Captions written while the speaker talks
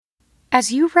As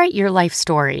you write your life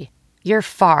story, you're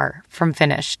far from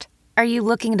finished. Are you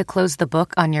looking to close the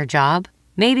book on your job?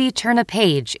 Maybe turn a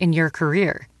page in your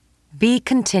career? Be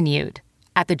continued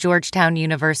at the Georgetown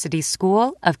University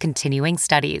School of Continuing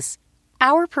Studies.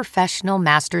 Our professional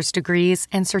master's degrees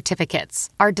and certificates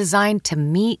are designed to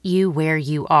meet you where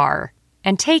you are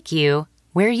and take you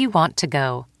where you want to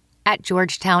go. At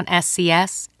Georgetown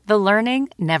SCS, the learning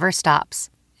never stops,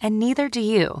 and neither do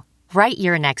you. Write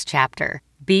your next chapter.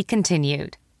 Be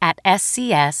continued at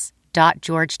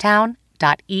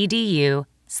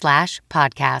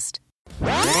scs.georgetown.edu/podcast.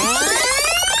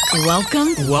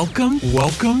 Welcome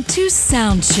to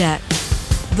Soundcheck,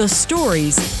 the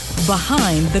stories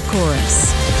behind the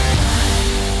chorus.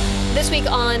 This week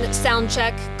on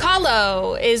Soundcheck,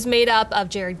 Kahlo is made up of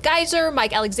Jared Geiser,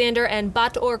 Mike Alexander, and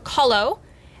Bator Kahlo.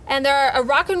 And they're a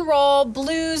rock and roll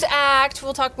blues act.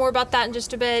 We'll talk more about that in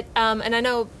just a bit. And I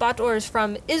know Bator is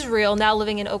from Israel, now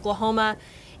living in Oklahoma.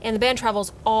 And the band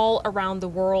travels all around the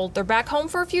world. They're back home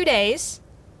for a few days.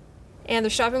 And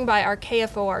they're stopping by our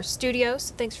KFOR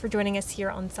studios. Thanks for joining us here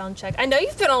on Soundcheck. I know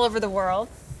you've been all over the world.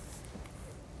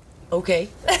 Okay.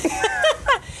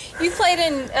 You played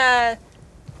in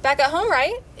back at home,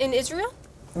 right? In Israel?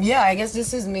 Yeah, I guess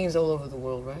this means all over the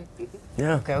world, right?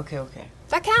 Yeah. Okay.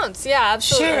 That counts, yeah,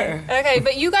 absolutely. Sure. Okay,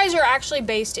 but you guys are actually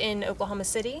based in Oklahoma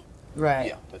City? Right.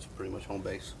 Yeah, that's pretty much home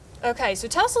base. Okay, so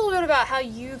tell us a little bit about how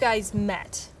you guys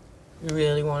met. You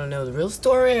really want to know the real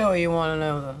story, or you want to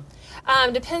know the...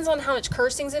 Depends on how much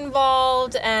cursing's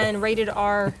involved and rated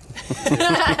R.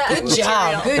 Good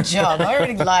job. I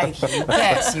already like you. You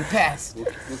pass.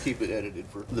 We'll keep it edited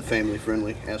for the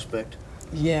family-friendly aspect.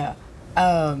 Yeah.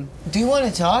 Do you want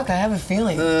to talk? I have a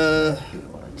feeling. You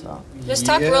want to talk. Just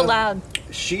talk real loud.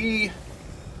 She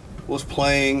was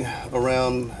playing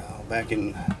around back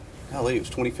in, it was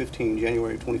 2015,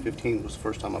 January 2015 was the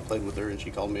first time I played with her, and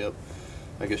she called me up.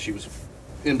 I guess she was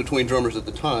in between drummers at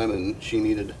the time, and she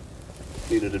needed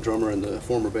a drummer, and the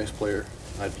former bass player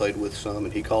I'd played with some,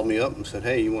 and he called me up and said,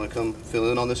 hey, you want to come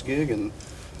fill in on this gig? And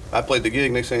I played the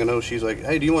gig. Next thing I know, she's like,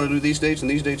 hey, do you want to do these dates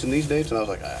and these dates and these dates? And I was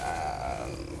like,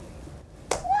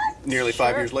 Nearly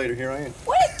 5 years later, here I am.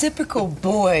 What a typical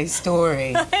boy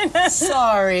story.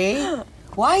 Sorry.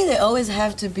 Why do they always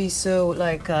have to be so,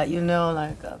 next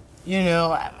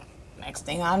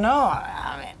thing I know,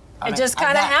 It just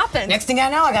kind of happened. Next thing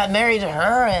I know, I got married to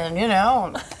her, and,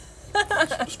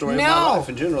 That's the story of my life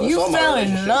in general. That's you all my fell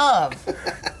in relationships. love.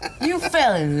 You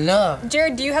fell in love.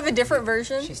 Jared, do you have a different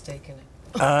version? She's taking it.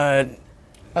 A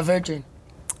virgin.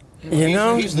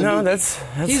 He's the new- that's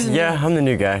I'm the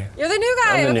new guy. You're the new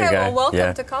guy. I'm the new Okay, guy. well, welcome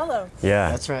Yeah. to Kahlo.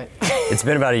 Yeah. That's right. It's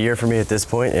been about a year for me at this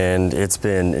point, and it's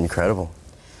been incredible.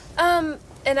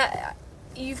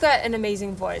 You've got an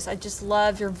amazing voice. I just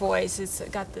love your voice. It's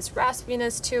got this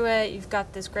raspiness to it. You've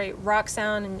got this great rock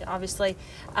sound, and obviously,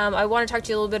 I want to talk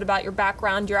to you a little bit about your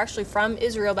background. You're actually from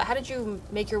Israel, but how did you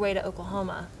make your way to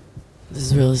Oklahoma? This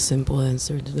is a really simple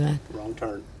answer to that. Wrong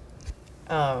turn.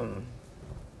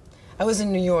 I was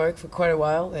in New York for quite a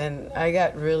while, and I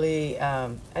got really, I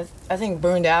think,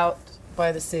 burned out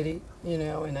by the city,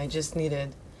 and I just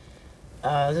needed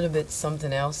a little bit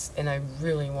something else, and I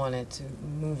really wanted to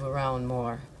move around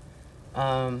more.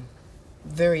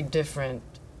 Very different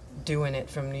doing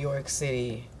it from New York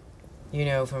City,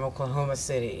 from Oklahoma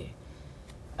City.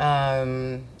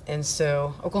 And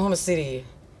so Oklahoma City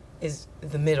is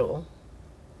the middle.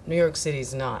 New York City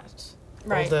is not.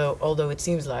 Right. Although it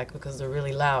seems like, because they're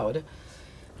really loud.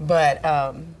 But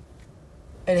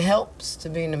it helps to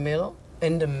be in the middle.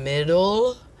 And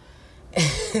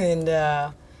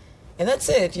that's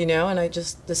it, and I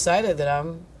just decided that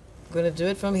I'm going to do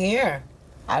it from here.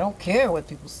 I don't care what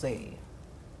people say.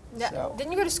 Yeah. So.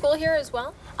 Didn't you go to school here as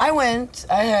well? I went.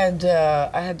 I had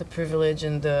the privilege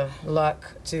and the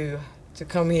luck to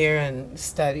come here and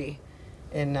study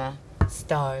in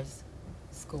STARS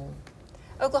school.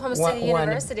 Oklahoma City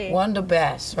University. Wanda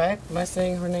Bass, right? Am I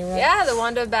saying her name right? Yeah, the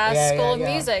Wanda Bass School of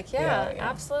yeah. Music. Yeah, Yeah.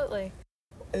 absolutely.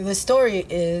 The story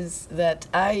is that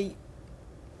I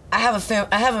have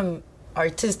an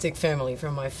artistic family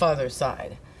from my father's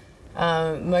side.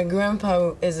 My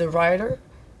grandpa is a writer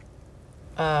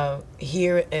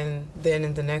here and then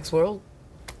in the next world.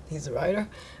 He's a writer.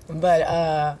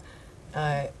 But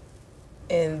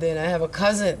and then I have a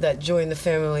cousin that joined the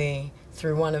family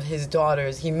through one of his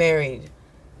daughters. He married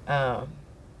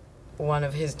one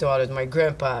of his daughters, my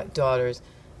grandpa's daughters.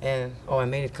 And, I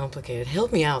made it complicated.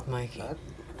 Help me out, Mikey.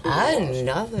 I had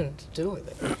nothing to do with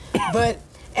it. But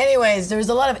anyways, there's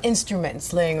a lot of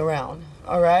instruments laying around,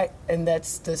 all right? And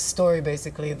that's the story,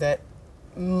 basically, that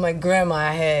my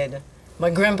grandpa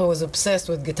was obsessed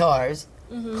with guitars,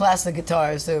 classic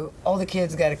guitar. So all the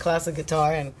kids got a classic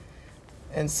guitar, and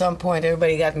at some point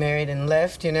everybody got married and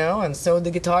left, you know, and so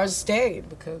the guitars stayed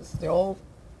because they're all,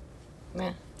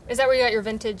 meh. Is that where you got your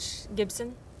vintage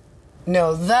Gibson?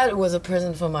 No, that was a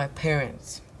present from my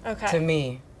parents Okay. to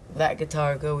me. That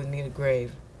guitar go with me to the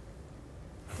grave.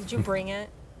 Did you bring it?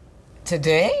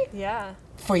 Today? Yeah.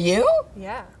 For you?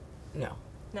 Yeah. No.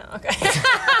 No, okay.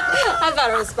 I thought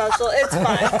it was special. It's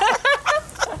fine.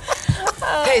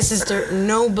 Hey, sister,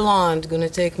 no blonde gonna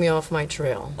take me off my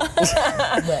trail.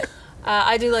 But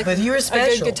I do like But you're a good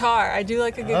special. guitar. I do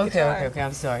like a good okay, guitar. okay,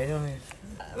 I'm sorry. Don't mean.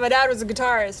 My dad was a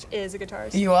guitarist, is a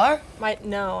guitarist. You are?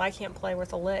 No, I can't play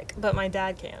worth a lick, but my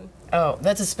dad can. Oh,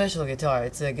 that's a special guitar.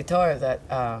 It's a guitar that,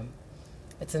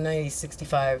 it's a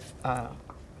 1965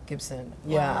 Gibson.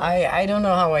 Yeah, Wow. I don't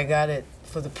know how I got it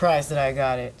for the price that I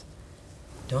got it.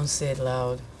 Don't say it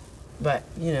loud. But,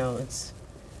 you know, it's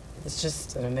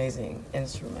just an amazing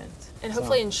instrument. And So-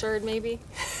 hopefully insured, maybe.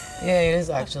 Yeah, it is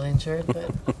actually insured,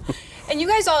 but And you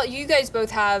guys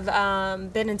both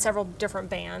have been in several different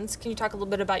bands. Can you talk a little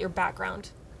bit about your background?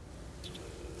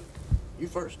 You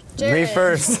first. Me Jared.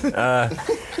 first.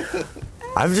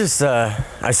 I've just,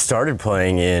 I started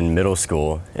playing in middle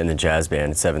school in the jazz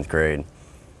band in 7th grade.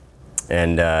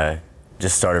 And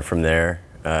just started from there.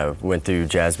 Went through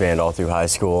jazz band all through high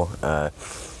school.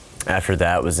 After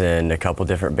that was in a couple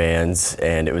different bands,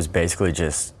 and it was basically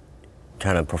just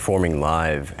kind of performing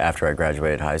live after I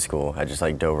graduated high school. I just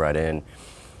like dove right in,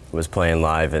 was playing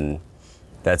live, and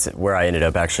that's where I ended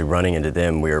up actually running into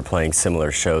them. We were playing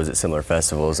similar shows at similar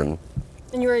festivals, and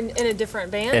And you were in a different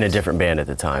band? in a different band at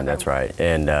the time, that's right.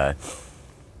 And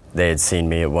they had seen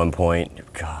me at one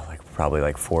point, God, probably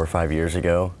 4 or 5 years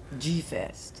ago.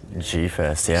 G-Fest.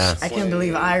 G-Fest, yeah. I can't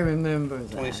believe I remember that.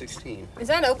 2016. Is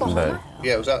that in Oklahoma?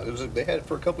 Yeah, it was out. They had it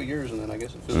for a couple years, and then I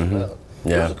guess it fizzled out. It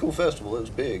Yeah. was a cool festival. It was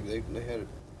big. They had it,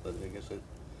 but I guess it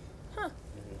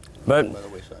But by the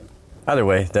wayside. either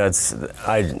way,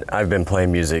 I've been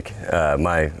playing music.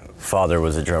 My father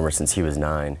was a drummer since he was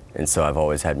 9, and so I've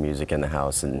always had music in the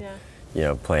house. And Yeah. you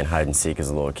know, playing hide and seek as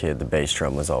a little kid, the bass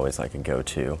drum was always like a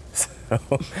go-to.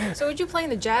 So would you play in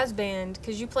the jazz band?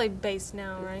 Because you play bass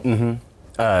now, right?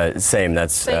 Same.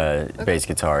 That's Same, okay. bass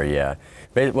guitar. Yeah.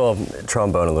 Well,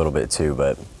 trombone a little bit too,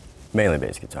 but mainly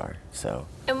bass guitar. So.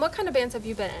 And what kind of bands have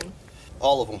you been in?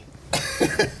 All of them.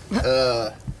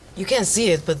 You can't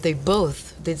see it, but they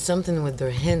both did something with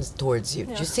their hands towards you.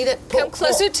 Did you see that? Come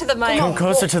closer to the mic. Come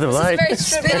closer to the This is light. very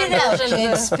stripped Spit it out, version of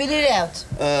kid. the- Spit it out.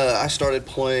 I started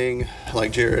playing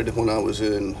like Jared when I was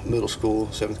in middle school,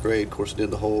 7th grade. Of course,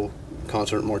 did the whole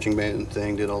concert marching band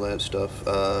thing, did all that stuff.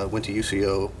 Went to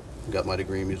UCO, got my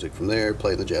degree in music from there,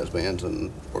 played in the jazz bands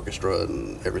and orchestra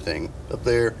and everything up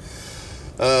there.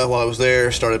 While I was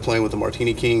there, started playing with the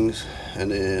Martini Kings, and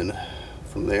then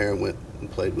from there went and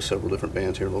played with several different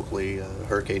bands here locally,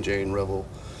 Hurricane Jane, Revel,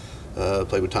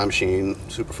 played with Time Machine,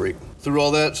 Super Freak. Through all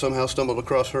that, somehow stumbled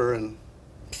across her, and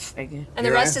Again. And the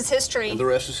Here I rest am. is history. and the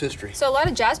rest is history. So a lot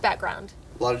of jazz background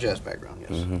A lot of jazz background,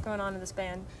 yes. going on in this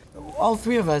band. All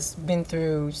three of us been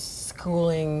through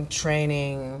schooling,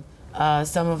 training.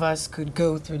 Some of us could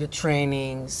go through the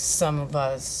training. Some of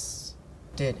us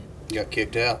didn't. Got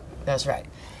kicked out. That's right.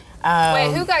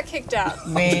 Wait, who got kicked out?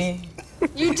 Me,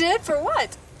 You did? For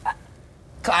what?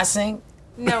 classing,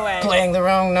 No way. playing the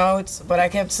wrong notes, but I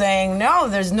kept saying, no,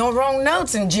 there's no wrong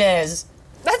notes in jazz.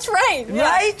 That's right. yeah.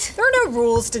 Right? There are no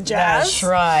rules to jazz. That's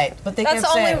right. But they That's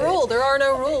kept the only saying, rule. There are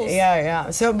no rules. Yeah,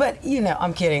 yeah. So, but, you know,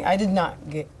 I'm kidding. I did not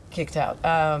get kicked out.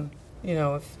 You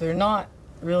know, if they're not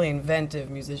really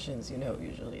inventive musicians, you know,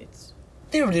 usually it's...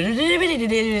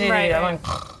 Right. I'm like,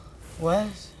 what?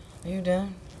 Are you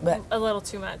done? But, A little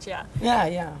too much, yeah. yeah,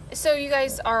 yeah. So you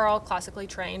guys are all classically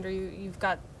trained, or you've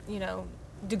got, you know,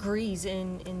 degrees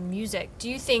in music. Do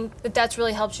you think that that's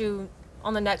really helped you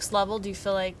on the next level? Do you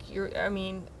feel like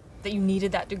that you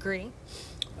needed that degree?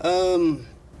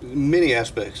 Many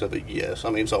aspects of it, yes. I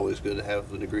mean, it's always good to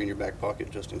have the degree in your back pocket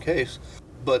just in case.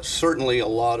 But certainly a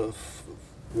lot of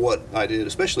what I did,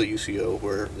 especially UCO,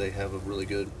 where they have a really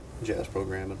good jazz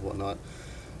program and whatnot,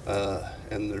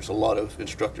 and there's a lot of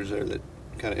instructors there that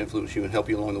kind of influence you and help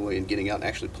you along the way in getting out and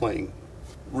actually playing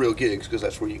real gigs, because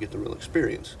that's where you get the real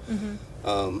experience.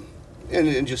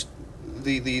 And just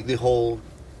the whole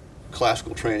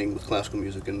classical training with classical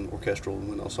music and orchestral and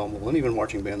wind ensemble and even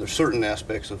marching band, there's certain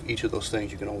aspects of each of those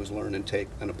things you can always learn and take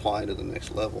and apply to the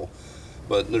next level.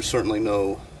 But there's certainly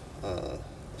no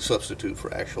substitute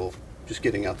for actual just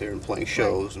getting out there and playing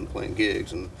shows and playing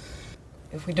gigs. And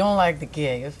If we don't like the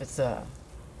gig, if it's a,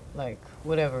 like,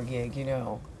 whatever gig, you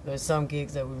know, there's some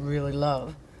gigs that we really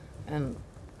love, and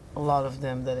a lot of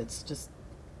them that it's just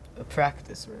a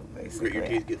practice room, basically. Grit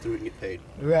your teeth, get through it, and get paid.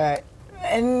 Right.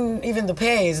 And even the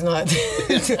pay is not.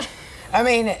 I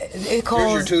mean, it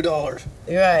calls. Here's your $2.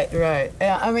 Right.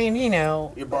 Yeah, I mean, you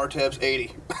know. Your bar tab's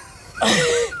 $80.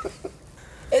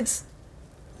 It's,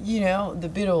 you know, the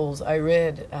Beatles. I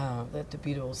read that the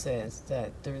Beatles says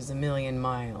that there's 1 million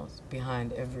miles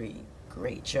behind every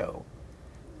great show.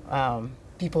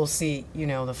 People see, you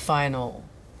know, the final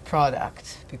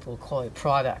product. People call it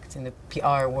product in the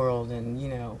PR world, and you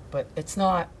know, but it's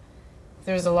not.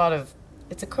 There's a lot of.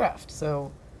 It's a craft,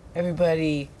 so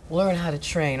everybody learn how to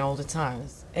train all the time.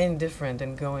 It's indifferent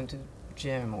than going to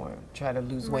gym or try to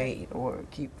lose weight or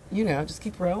keep, you know, just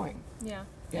keep rowing. Yeah.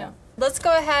 Let's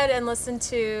go ahead and listen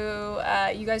to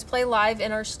you guys play live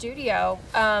in our studio.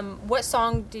 What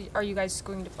song are you guys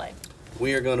going to play?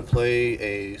 We are going to play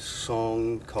a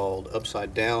song called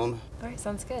Upside Down. All right,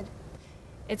 sounds good.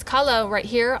 It's Kahlo right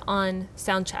here on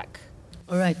Soundcheck.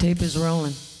 All right, tape is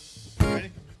rolling.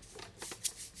 Ready?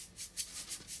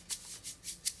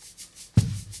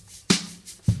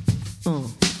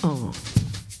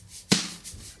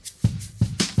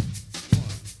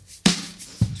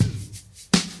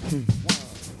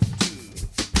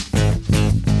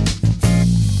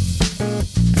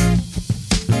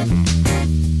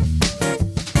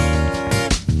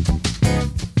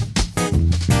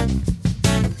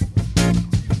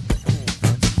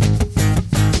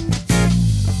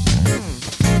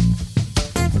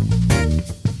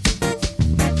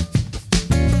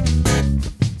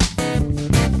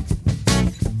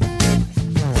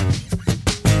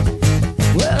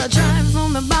 Well, I tried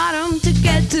from the bottom to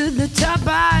get to the top.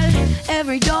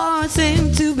 Every door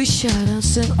seemed to be shut. I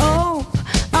said, oh,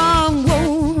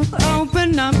 whoa,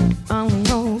 open up,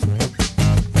 whoa.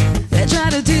 They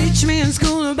tried to teach me in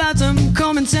school about some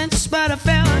common sense, but I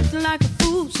felt like a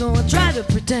fool, so I tried to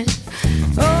pretend.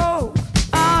 Oh,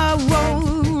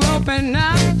 whoa, open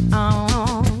up,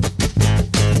 oh.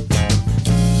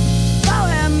 Oh,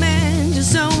 that man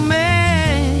just so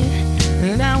mad,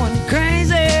 and I went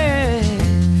crazy.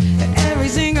 Every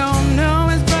single no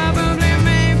is probably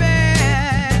maybe.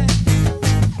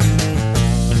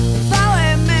 Oh,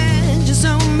 that man just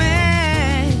so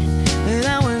mad, and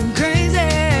I went crazy.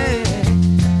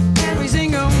 Every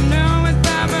single no is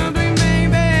probably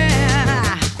maybe.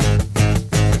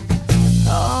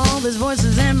 All these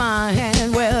voices in my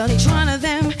head, well, each one of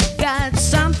them got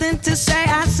something to say.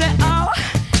 I said, oh,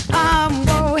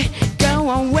 boy, go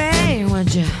away,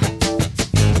 would you?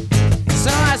 So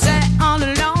I sat all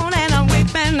alone and I'm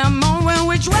weeping, I'm moaning.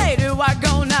 Which way do I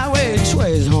go now? Which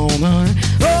way's home, huh?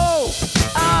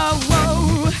 Oh,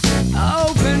 whoa,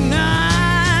 open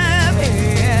up,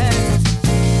 yeah.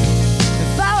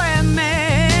 If I were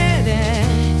mad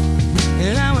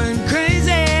and I went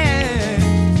crazy,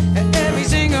 every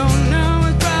single no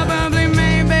is probably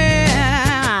maybe.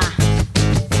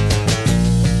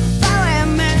 If I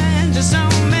were mad, just so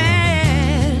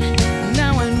mad, and I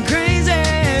went crazy,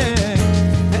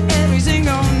 every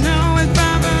single no is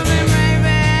probably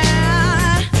maybe.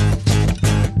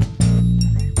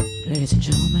 Ladies and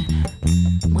gentlemen,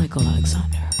 Michael Alexander.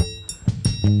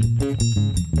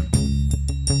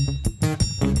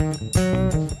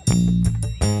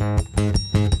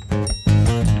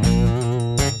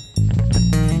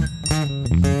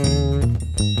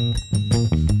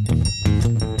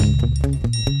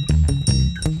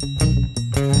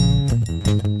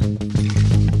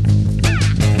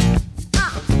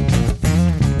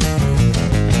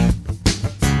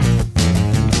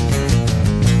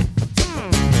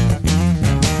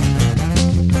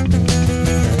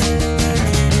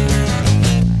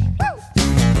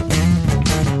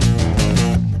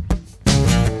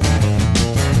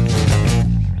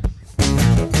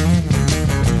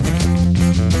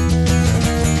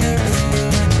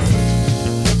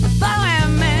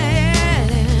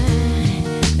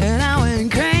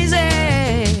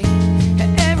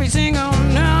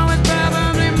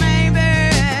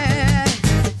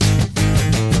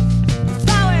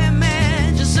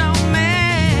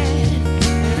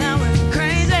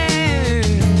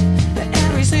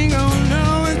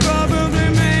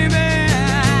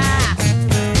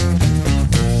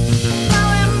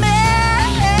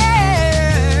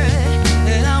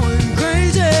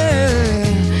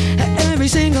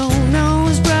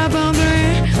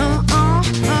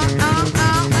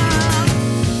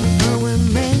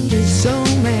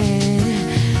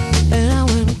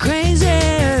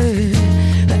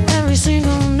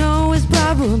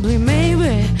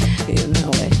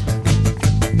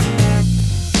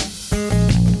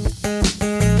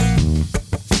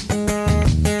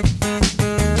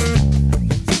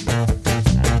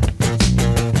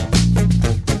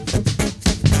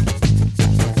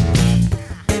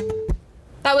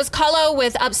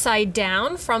 with Upside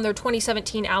Down from their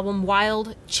 2017 album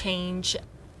Wild Change.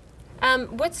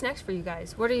 What's next for you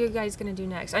guys? What are you guys going to do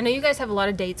next? I know you guys have a lot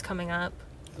of dates coming up.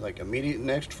 Like immediate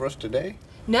next for us today?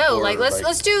 No, Or like let's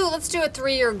do a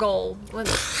 3-year goal.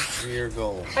 3-year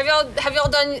goal. Have y'all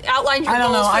outlined your I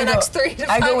don't goals know. for the next 3 to 5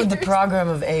 I go with the years? program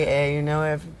of AA, you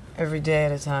know, every day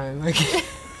at a time. Like,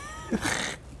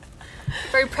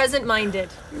 Very present-minded.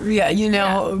 yeah, you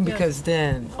know, Yeah, because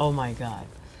then, oh my God.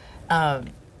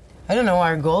 I don't know,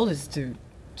 our goal is to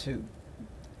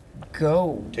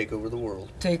go Take over the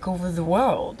world. take over the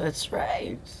world. That's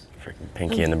right. Freaking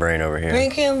Pinky in the brain over here.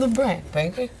 Pinky in the brain.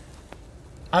 Pinky?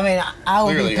 I mean, I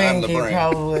would be Clearly, I'm the Pinky, brain.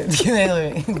 probably.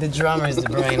 Clearly, the drummer's the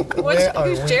brain.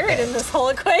 Who's Jared in this whole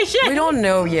equation? We don't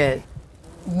know yet.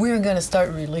 We're gonna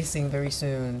start releasing very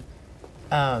soon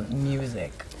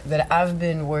music that I've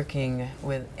been working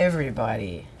with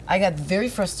everybody. I got very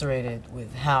frustrated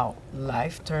with how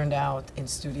life turned out in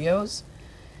studios.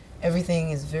 Everything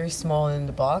is very small in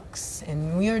the box,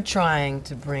 and we are trying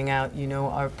to bring out, you know,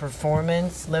 our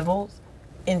performance levels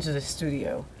into the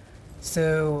studio.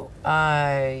 So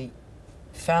I'm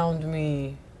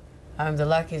the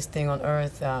luckiest thing on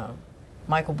earth.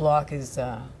 Michael Block is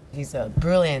he's a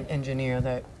brilliant engineer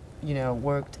that, you know,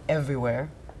 worked everywhere,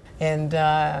 and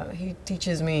he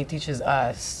teaches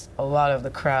us a lot of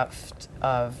the craft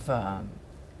of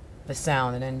the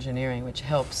sound and engineering, which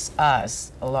helps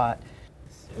us a lot.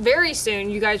 Very soon,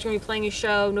 you guys are going to be playing a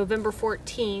show November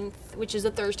 14th, which is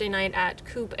a Thursday night at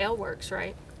Coop Ale Works,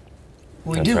 right?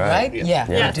 We That's do, right. right? Yes. Yeah,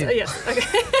 Yes, we do. yes.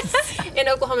 Okay. In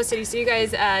Oklahoma City. So you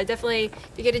guys definitely,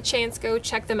 if you get a chance, go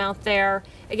check them out there.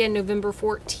 Again, November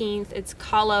 14th. It's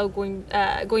Kahlo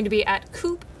going to be at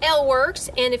Coop Ale Works.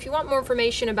 And if you want more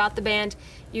information about the band,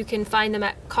 you can find them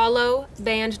at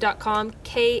kaloband.com,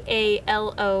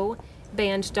 K-A-L-O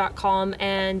band.com.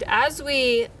 And as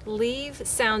we leave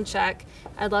Soundcheck,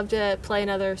 I'd love to play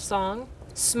another song.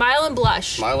 Smile and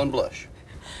Blush. Smile and blush.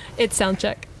 It's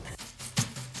Soundcheck.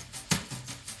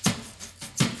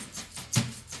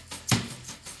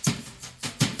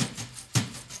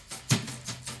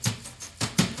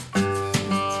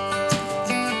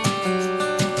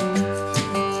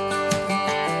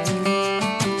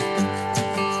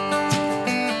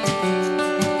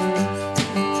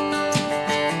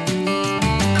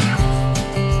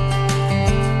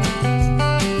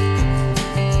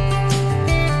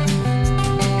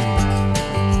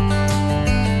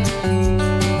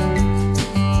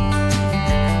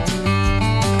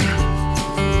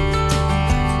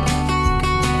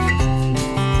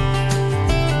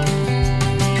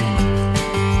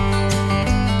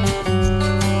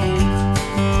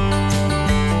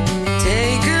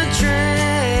 Take a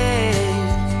train,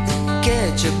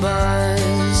 catch a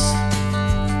bus,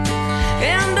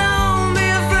 and don't be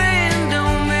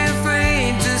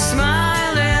afraid to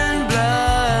smile and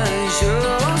blush.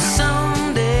 Oh,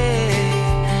 someday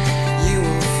you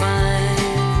will find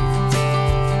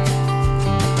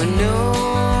no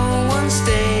one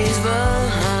stays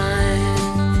behind.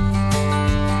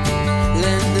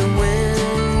 Let the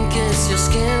wind kiss your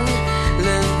skin.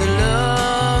 Let the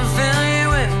love fill you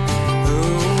in.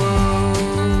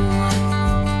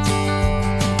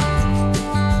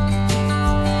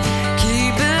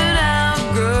 Keep it out,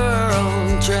 girl.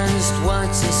 Trust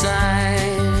what's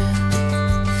inside.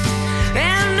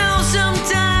 And know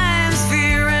sometimes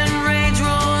fear and rage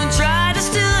will try to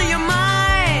steal your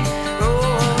mind.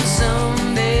 Oh,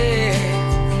 someday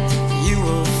you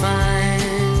will find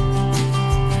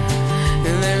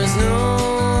there's no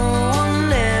one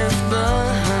left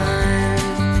behind.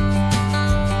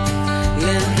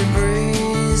 Let the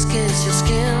breeze kiss your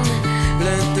skin.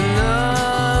 Let the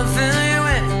love fill you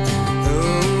in.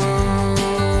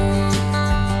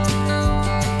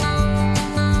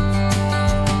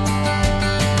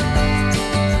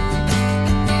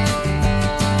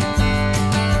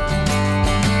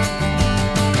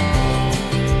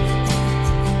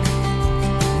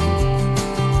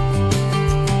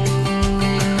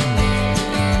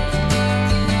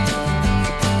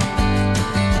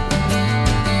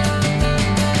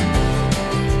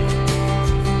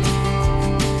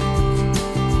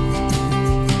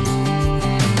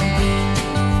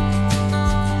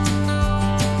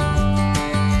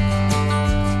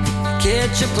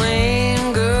 Catch a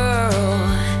plane, girl,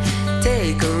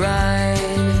 take a ride.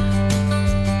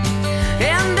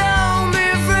 And don't be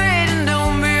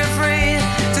afraid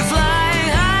to fly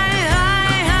high,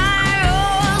 high, high.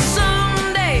 Oh,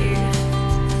 someday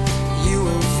you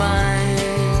will find,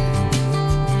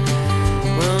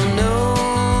 well, no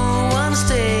one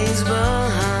stays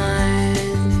behind.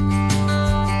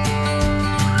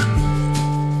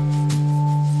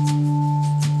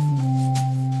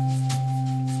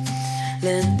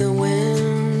 Let the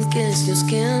wind kiss your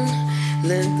skin.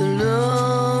 Let the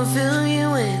love fill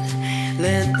you in.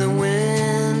 Let the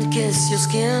wind kiss your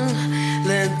skin.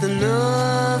 Let the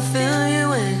love fill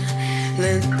you in.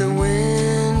 Let the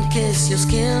wind kiss your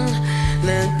skin.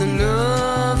 Let the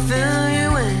love fill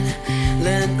you in.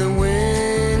 Let the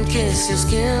wind kiss your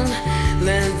skin.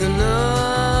 Let the love